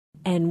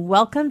and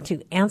welcome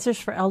to Answers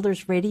for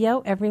Elders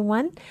Radio,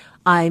 everyone.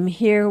 I'm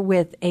here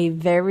with a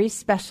very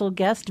special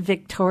guest,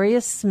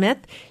 Victoria Smith.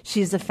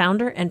 She's the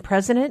founder and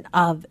president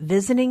of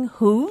Visiting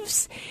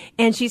Hooves,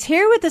 and she's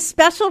here with a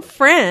special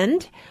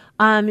friend.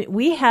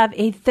 We have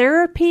a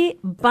therapy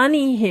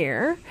bunny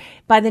here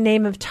by the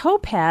name of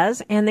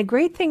Topaz, and the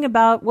great thing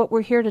about what we're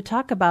here to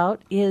talk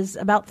about is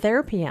about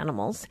therapy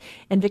animals.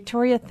 And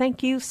Victoria,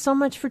 thank you so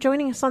much for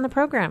joining us on the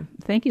program.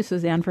 Thank you,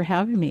 Suzanne, for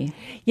having me.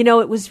 You know,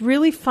 it was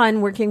really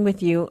fun working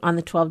with you on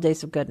the 12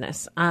 Days of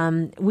Goodness.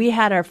 We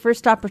had our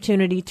first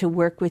opportunity to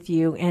work with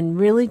you and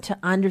really to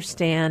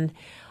understand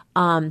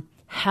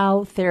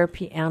how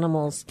therapy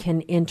animals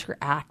can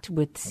interact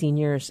with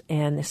seniors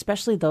and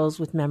especially those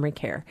with memory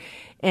care.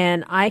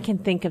 And I can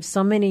think of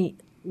so many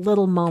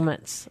little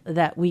moments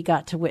that we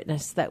got to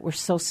witness that were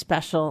so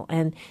special.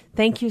 And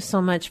thank you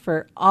so much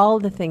for all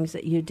the things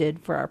that you did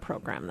for our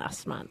program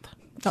last month.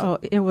 Oh,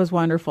 it was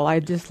wonderful. I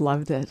just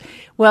loved it.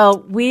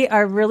 Well, we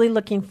are really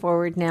looking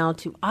forward now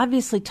to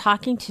obviously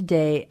talking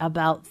today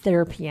about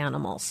therapy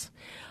animals.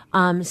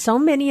 So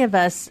many of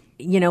us,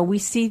 you know, we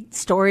see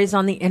stories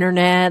on the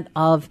internet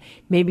of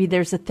maybe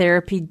there's a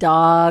therapy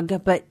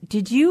dog, but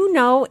did you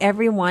know,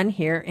 everyone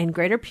here in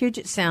Greater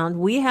Puget Sound,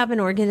 we have an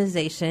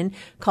organization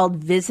called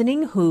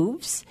Visiting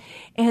Hooves,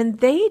 and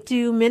they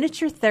do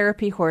miniature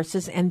therapy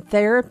horses and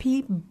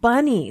therapy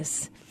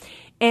bunnies.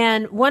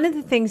 And one of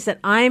the things that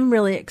I'm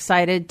really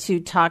excited to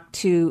talk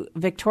to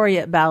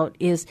Victoria about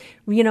is,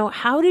 you know,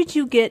 how did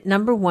you get,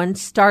 number one,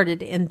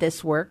 started in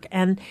this work?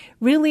 And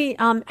really,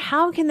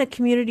 how can the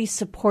community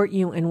support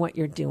you in what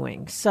you're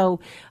doing? So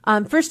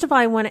first of all,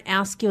 I want to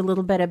ask you a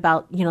little bit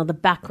about, you know, the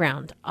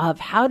background of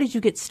how did you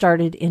get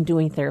started in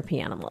doing therapy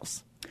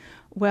animals?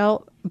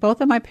 Well, both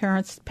of my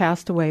parents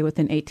passed away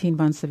within 18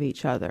 months of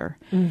each other.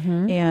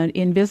 Mm-hmm. And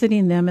in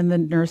visiting them in the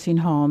nursing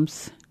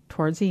homes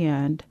towards the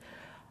end,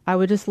 I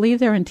would just leave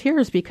there in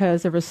tears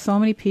because there were so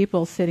many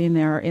people sitting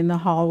there in the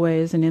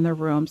hallways and in the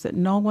rooms that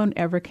no one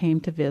ever came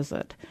to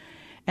visit.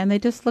 And they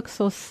just looked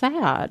so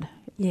sad.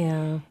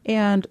 Yeah.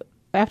 And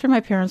after my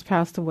parents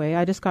passed away,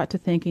 I just got to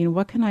thinking,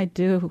 what can I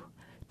do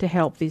to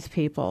help these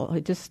people?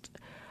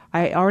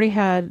 I already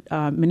had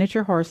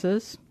miniature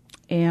horses,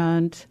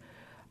 and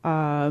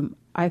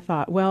I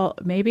thought, well,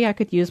 maybe I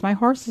could use my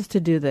horses to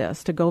do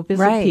this, to go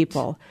visit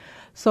people.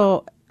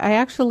 So I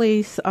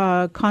actually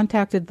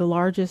contacted the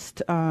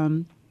largest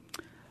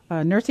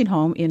nursing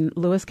home in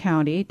Lewis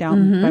County,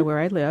 down by where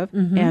I live,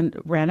 and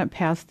ran it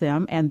past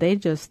them, and they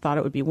just thought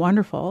it would be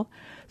wonderful.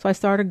 So I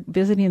started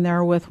visiting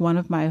there with one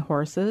of my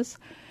horses,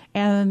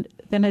 and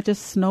then it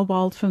just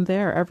snowballed from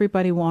there.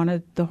 Everybody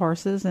wanted the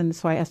horses, and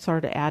so I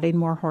started adding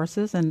more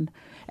horses, and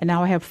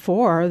now I have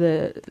 4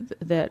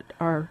 that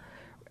are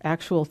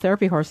actual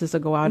therapy horses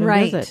that go out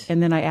and visit.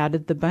 And then I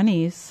added the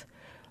bunnies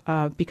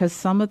because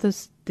some of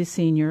the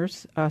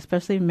seniors,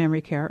 especially in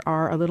memory care,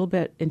 are a little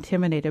bit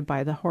intimidated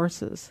by the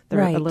horses.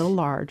 They're a little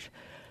large.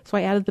 So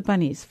I added the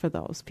bunnies for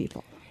those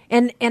people.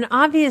 And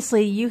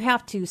obviously you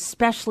have to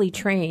specially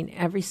train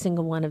every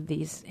single one of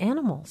these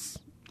animals.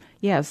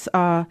 Yes.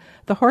 The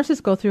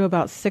horses go through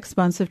about 6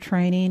 months of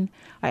training.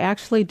 I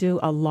actually do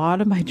a lot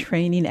of my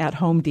training at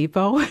Home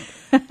Depot.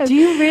 Do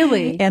you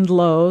really? And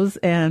Lowe's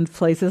and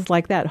places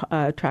like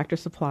that, Tractor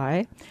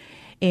Supply.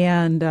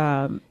 And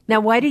now,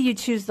 why do you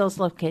choose those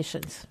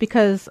locations?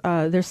 Because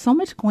there's so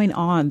much going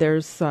on.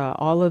 There's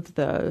all of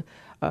the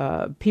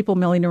people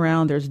milling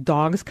around. There's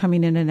dogs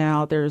coming in and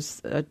out.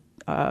 There's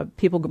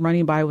people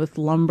running by with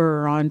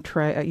lumber on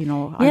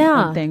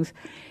on things,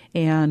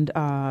 and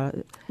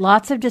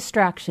lots of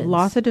distractions.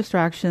 Lots of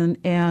distraction,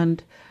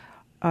 and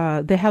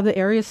they have the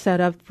areas set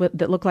up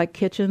that look like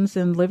kitchens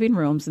and living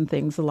rooms and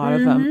things, a lot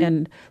of them.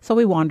 And so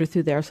we wander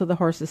through there. So the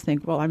horses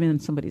think, well, I'm in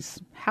somebody's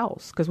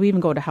house, because we even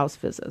go to house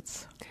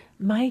visits.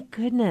 My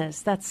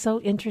goodness, that's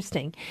so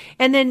interesting.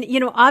 And then, you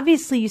know,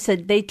 obviously you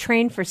said they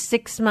train for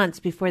 6 months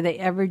before they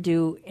ever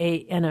do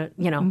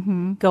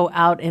go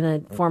out in a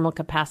formal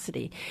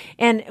capacity.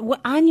 And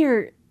on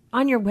your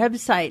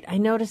website, I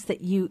noticed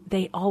that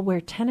they all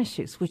wear tennis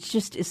shoes, which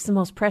just is the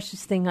most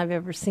precious thing I've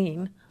ever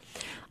seen.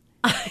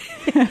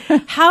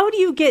 How do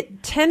you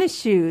get tennis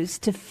shoes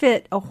to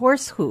fit a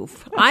horse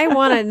hoof? I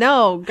want to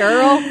know,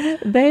 girl.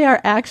 They are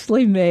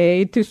actually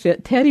made to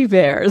fit teddy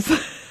bears.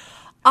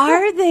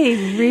 Are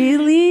they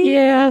really?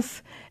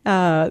 Yes.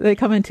 They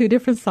come in 2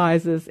 different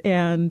sizes,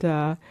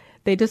 and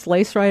they just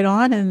lace right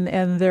on,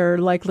 and they're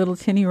like little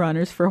tinny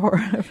runners for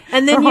horses.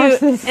 And then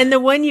and the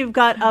one you've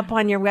got up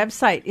on your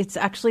website, it's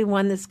actually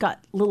one that's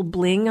got little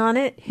bling on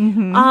it.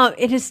 Mm-hmm.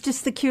 It is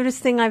just the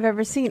cutest thing I've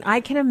ever seen. I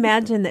can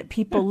imagine that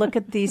people look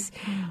at these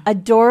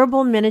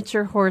adorable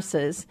miniature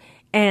horses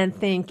and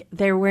think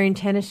they're wearing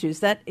tennis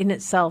shoes. That in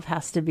itself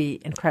has to be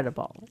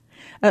incredible.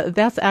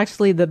 That's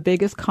actually the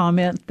biggest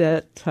comment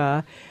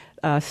that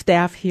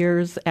staff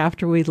hears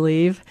after we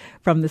leave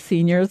from the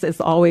seniors. Is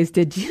always,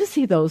 did you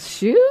see those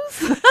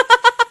shoes?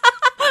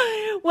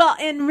 Well,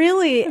 and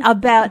really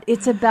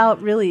it's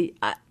about really,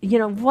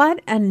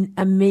 what an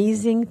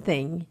amazing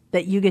thing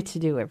that you get to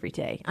do every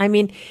day. I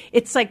mean,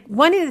 it's like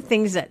one of the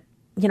things that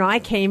I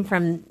came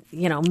from,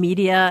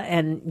 media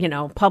and,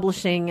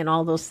 publishing and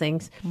all those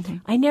things.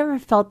 I never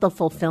felt the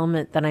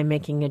fulfillment that I'm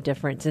making a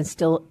difference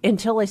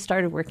until I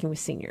started working with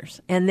seniors.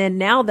 And then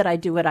now that I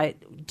do what I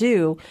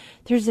do,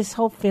 there's this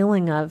whole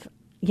feeling of,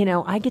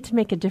 I get to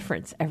make a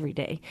difference every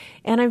day.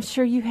 And I'm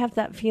sure you have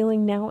that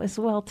feeling now as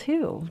well,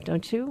 too,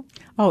 don't you?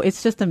 Oh,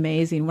 it's just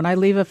amazing. When I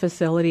leave a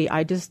facility,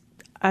 I just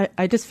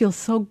feel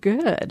so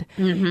good.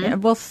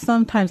 And, well,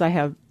 sometimes I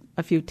have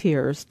a few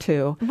tears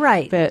too.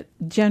 Right. But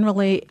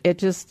generally,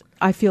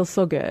 I feel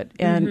so good.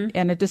 And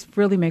it just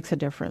really makes a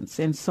difference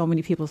in so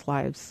many people's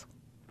lives.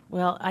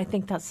 Well, I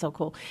think that's so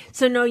cool.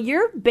 So, no,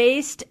 you're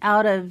based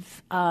out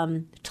of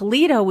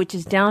Toledo, which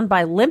is down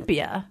by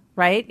Olympia,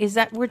 right? Is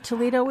that where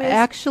Toledo is?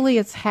 Actually,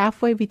 it's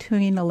halfway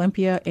between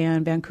Olympia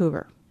and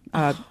Vancouver.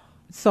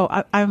 So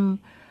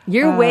I'm...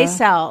 You're way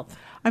south.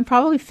 I'm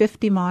probably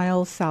 50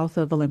 miles south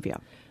of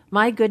Olympia.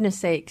 My goodness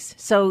sakes.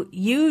 So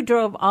you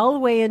drove all the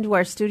way into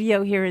our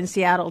studio here in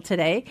Seattle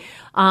today.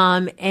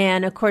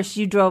 And, of course,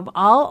 you drove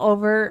all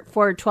over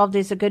for 12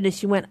 Days of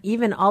Goodness. You went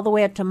even all the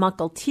way up to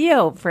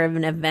Mukilteo for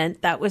an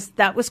event. That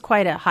was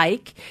quite a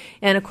hike.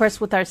 And, of course,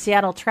 with our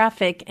Seattle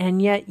traffic.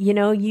 And yet,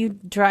 you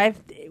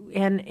drive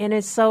and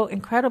it's so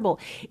incredible.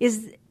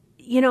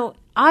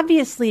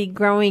 Obviously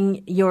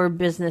growing your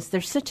business,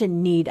 there's such a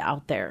need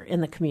out there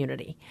in the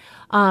community.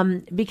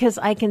 Because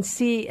I can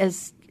see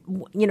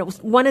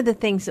one of the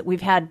things that we've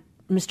had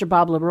Mr.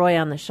 Bob Leroy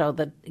on the show,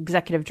 the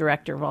executive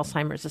director of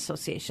Alzheimer's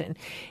Association,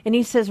 and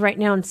he says right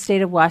now in the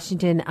state of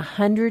Washington,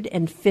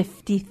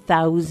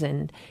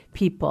 150,000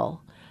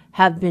 people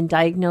have been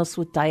diagnosed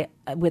with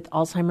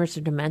Alzheimer's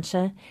or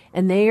dementia,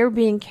 and they are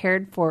being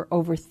cared for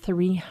over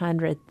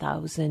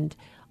 300,000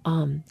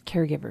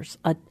 caregivers,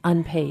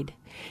 unpaid.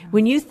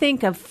 When you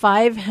think of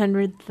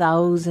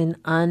 500,000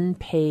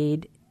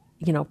 unpaid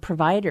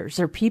providers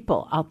or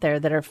people out there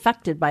that are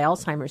affected by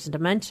Alzheimer's and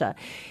dementia,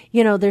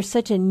 there's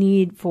such a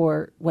need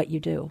for what you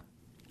do,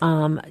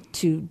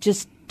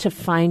 to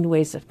find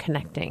ways of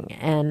connecting.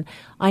 And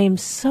I am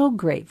so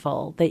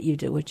grateful that you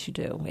do what you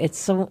do.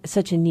 It's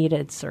such a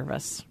needed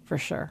service for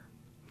sure.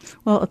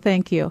 Well,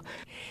 thank you.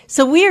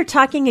 So we are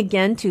talking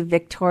again to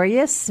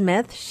Victoria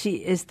Smith.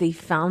 She is the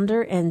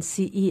founder and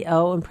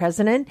CEO and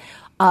president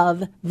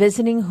of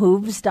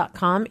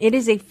visitinghooves.com. It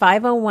is a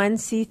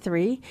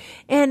 501c3.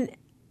 And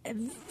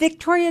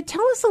Victoria,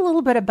 tell us a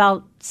little bit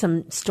about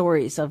some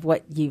stories of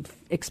what you've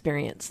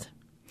experienced.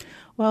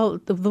 Well,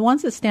 the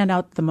ones that stand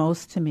out the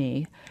most to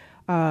me,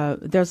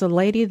 there's a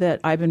lady that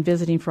I've been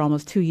visiting for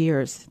almost 2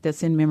 years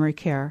that's in memory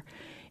care,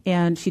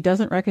 and she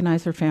doesn't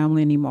recognize her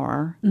family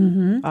anymore.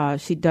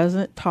 She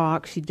doesn't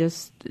talk. She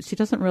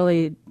doesn't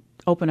really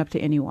open up to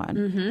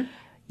anyone.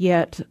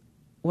 Yet,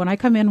 when I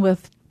come in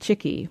with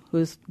Chicky,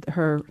 who's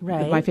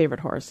my favorite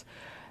horse,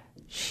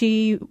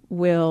 she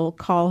will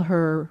call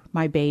her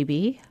my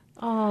baby.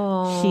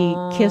 Oh. She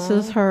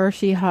kisses her.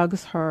 She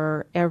hugs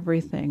her.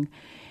 Everything.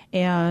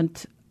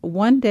 And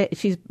one day,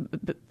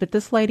 but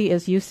this lady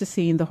is used to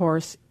seeing the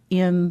horse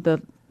in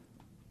the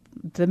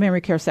memory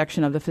care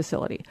section of the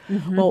facility.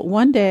 Well,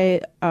 one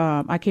day,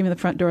 I came in the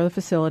front door of the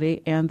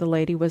facility, and the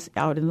lady was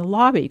out in the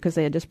lobby because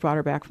they had just brought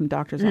her back from the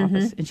doctor's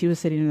office, and she was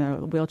sitting in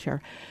a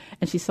wheelchair.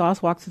 And she saw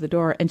us walk through the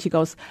door, and she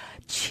goes,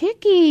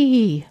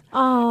 "Chicky!"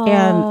 Oh.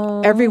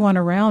 And everyone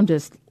around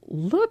just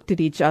looked at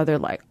each other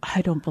like,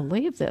 I don't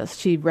believe this.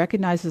 She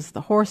recognizes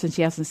the horse, and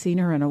she hasn't seen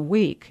her in a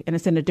week, and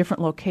it's in a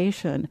different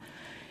location.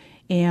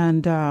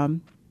 And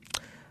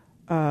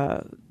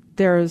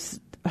there's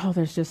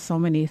just so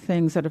many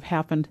things that have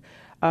happened.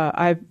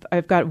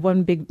 I've got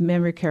one big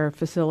memory care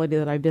facility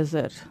that I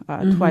visit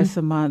twice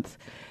a month.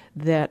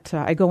 That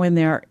I go in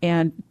there,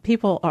 and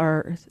people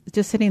are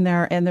just sitting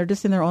there, and they're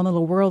just in their own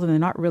little world, and they're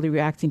not really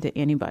reacting to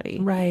anybody.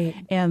 Right.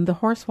 And the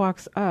horse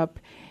walks up,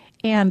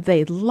 and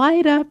they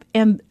light up,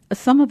 and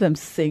some of them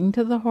sing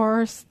to the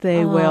horse.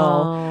 They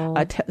will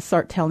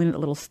start telling it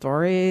little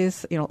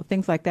stories,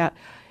 things like that.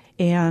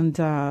 And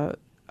at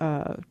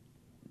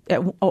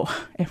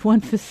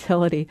one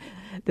facility,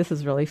 this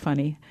is really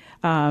funny.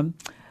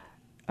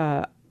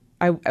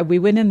 We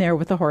went in there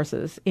with the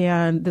horses,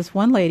 and this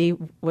one lady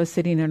was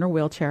sitting in her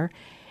wheelchair,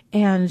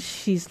 and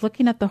she's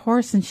looking at the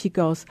horse, and she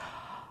goes,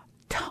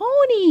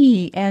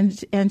 "Tony," and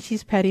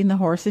she's petting the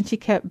horse, and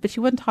but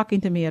she wasn't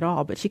talking to me at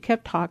all, but she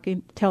kept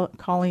calling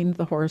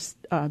the horse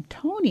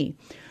Tony.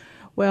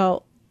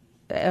 Well,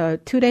 2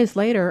 days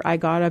later, I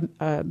got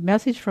a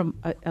message from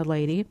a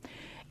lady,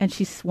 and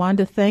she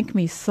wanted to thank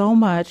me so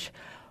much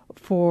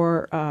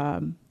for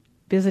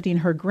visiting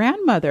her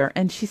grandmother,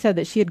 and she said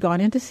that she had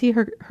gone in to see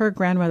her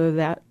grandmother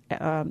that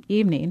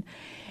evening,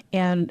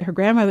 and her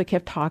grandmother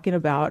kept talking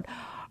about,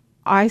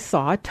 I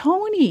saw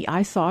Tony,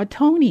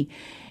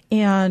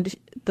 and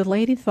the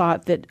lady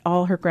thought that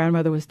all her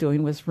grandmother was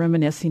doing was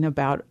reminiscing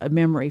about a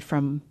memory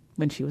from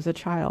when she was a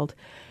child,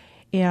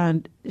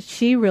 and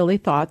she really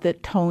thought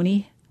that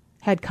Tony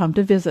had come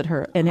to visit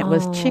her, and it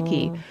was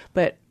Chicky,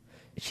 but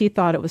she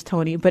thought it was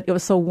Tony, but it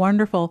was so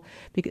wonderful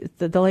because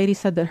the lady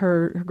said that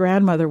her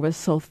grandmother was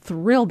so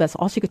thrilled. That's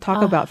all she could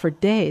talk about for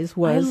days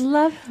was I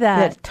love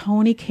that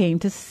Tony came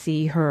to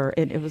see her.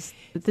 And it was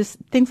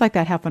things like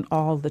that happen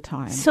all the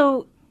time.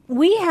 So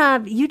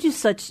you do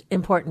such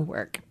important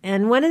work.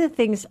 And one of the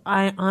things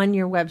on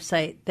your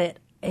website that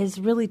has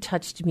really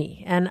touched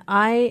me, and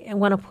I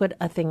want to put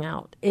a thing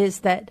out, is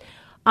that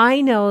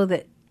I know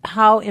that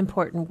how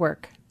important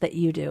work that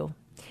you do.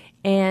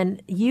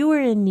 And you are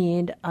in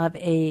need of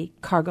a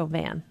cargo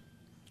van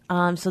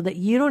so that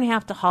you don't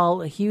have to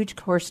haul a huge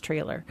horse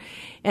trailer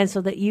and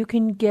so that you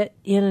can get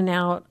in and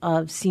out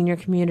of senior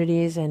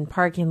communities and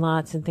parking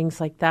lots and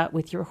things like that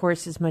with your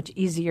horses much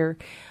easier.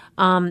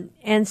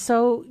 And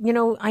so,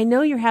 I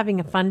know you're having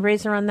a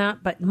fundraiser on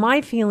that, but my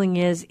feeling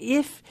is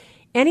if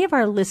any of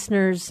our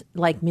listeners,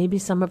 like maybe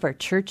some of our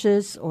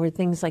churches or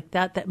things like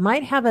that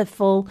might have a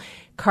full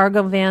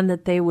cargo van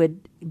that they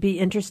would be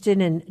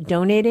interested in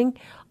donating,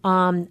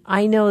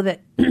 I know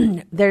that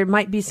there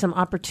might be some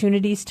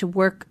opportunities to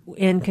work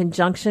in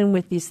conjunction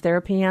with these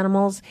therapy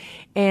animals.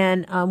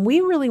 And we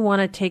really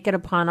want to take it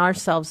upon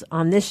ourselves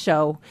on this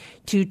show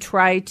to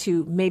try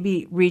to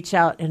maybe reach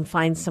out and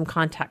find some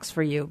contacts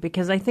for you,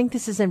 because I think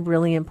this is a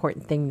really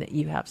important thing that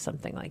you have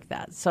something like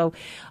that. So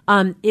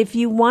if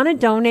you want to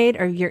donate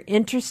or you're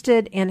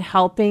interested in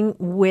helping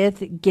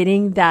with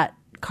getting that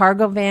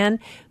cargo van,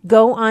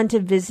 go on to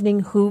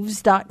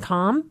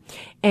visitinghooves.com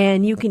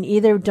and you can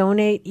either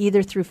donate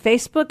either through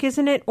Facebook,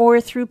 isn't it, or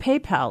through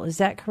PayPal. Is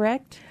that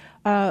correct?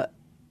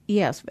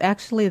 Yes.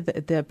 Actually,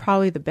 the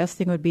probably the best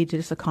thing would be to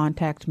just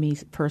contact me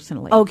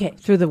personally. Okay.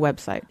 Through the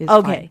website.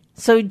 Okay. Fine.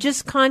 So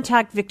just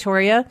contact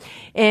Victoria.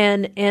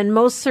 And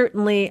most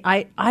certainly,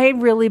 I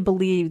really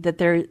believe that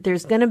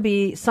there's going to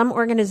be some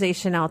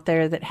organization out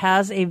there that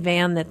has a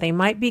van that they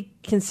might be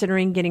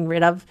considering getting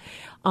rid of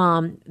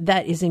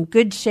that is in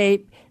good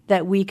shape,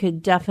 that we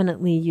could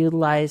definitely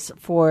utilize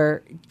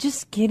for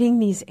just getting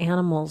these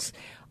animals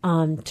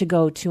to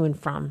go to and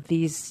from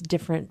these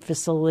different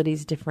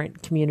facilities,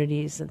 different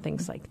communities, and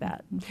things like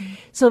that. Mm-hmm.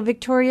 So,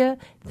 Victoria,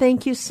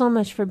 thank you so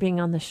much for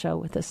being on the show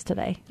with us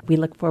today. We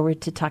look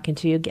forward to talking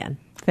to you again.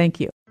 Thank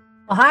you.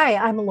 Hi,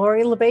 I'm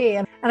Lori LeBay,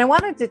 and I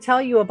wanted to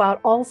tell you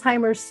about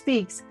Alzheimer's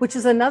Speaks, which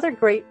is another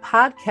great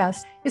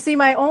podcast. You see,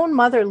 my own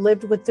mother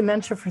lived with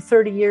dementia for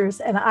 30 years,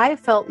 and I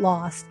felt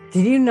lost.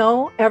 Did you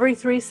know every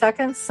 3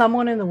 seconds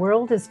someone in the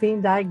world is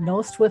being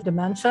diagnosed with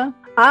dementia?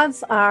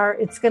 Odds are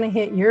it's going to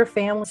hit your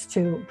families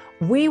too.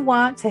 We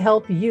want to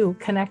help you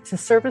connect to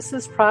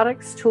services,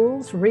 products,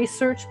 tools,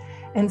 research,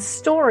 and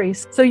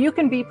stories so you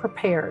can be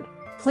prepared.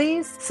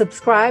 Please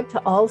subscribe to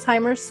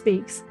Alzheimer's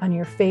Speaks on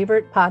your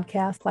favorite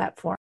podcast platform.